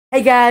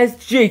Hey guys,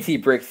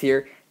 JT Bricks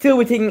here. Today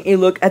we're taking a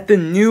look at the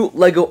new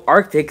LEGO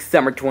Arctic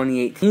Summer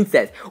 2018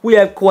 sets. We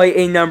have quite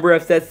a number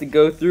of sets to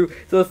go through,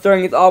 so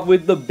starting us off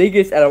with the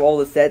biggest out of all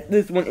the sets,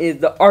 this one is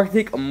the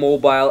Arctic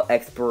Mobile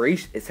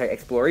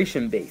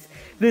Exploration Base.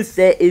 This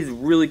set is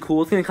really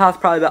cool. It's going to cost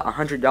probably about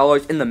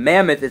 $100, and the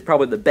Mammoth is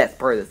probably the best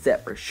part of the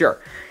set for sure.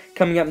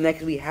 Coming up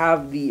next, we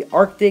have the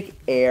Arctic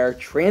Air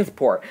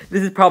Transport.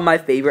 This is probably my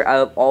favorite out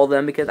of all of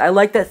them because I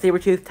like that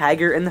saber-toothed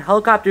tiger, and the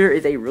helicopter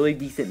is a really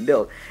decent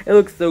build. It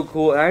looks so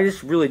cool, and I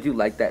just really do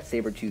like that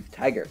saber-toothed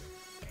tiger.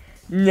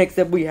 Next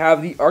up, we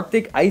have the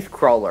Arctic Ice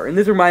Crawler, and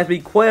this reminds me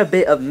quite a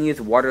bit of Nia's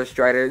Water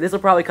Strider. This will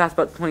probably cost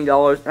about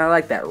 $20, and I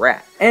like that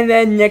rat. And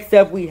then next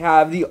up, we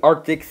have the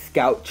Arctic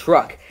Scout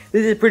Truck.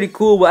 This is pretty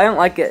cool, but I don't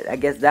like it, I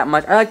guess, that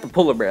much. I like the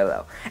polar bear,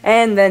 though.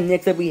 And then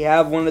next up, we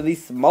have one of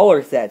these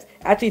smaller sets.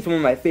 Actually, it's one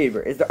of my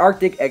favorite. It's the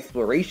Arctic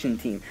Exploration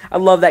Team. I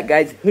love that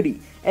guy's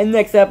hoodie. And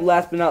next up,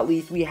 last but not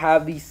least, we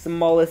have the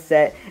smallest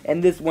set,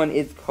 and this one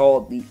is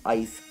called the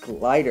Ice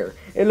Glider.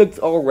 It looks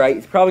alright.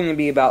 It's probably going to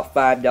be about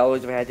 $5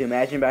 if I had to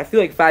imagine, but I feel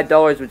like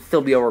 $5 would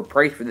still be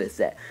overpriced for this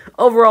set.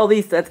 Overall,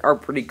 these sets are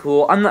pretty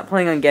cool. I'm not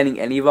planning on getting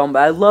any of them,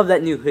 but I love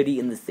that new hoodie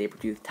and the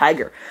saber-toothed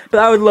tiger. But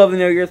I would love to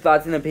know your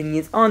thoughts and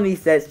opinions on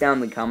these sets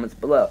down in the comments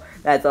below.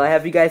 That's all I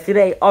have for you guys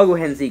today. I'll go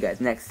ahead and see you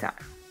guys next time.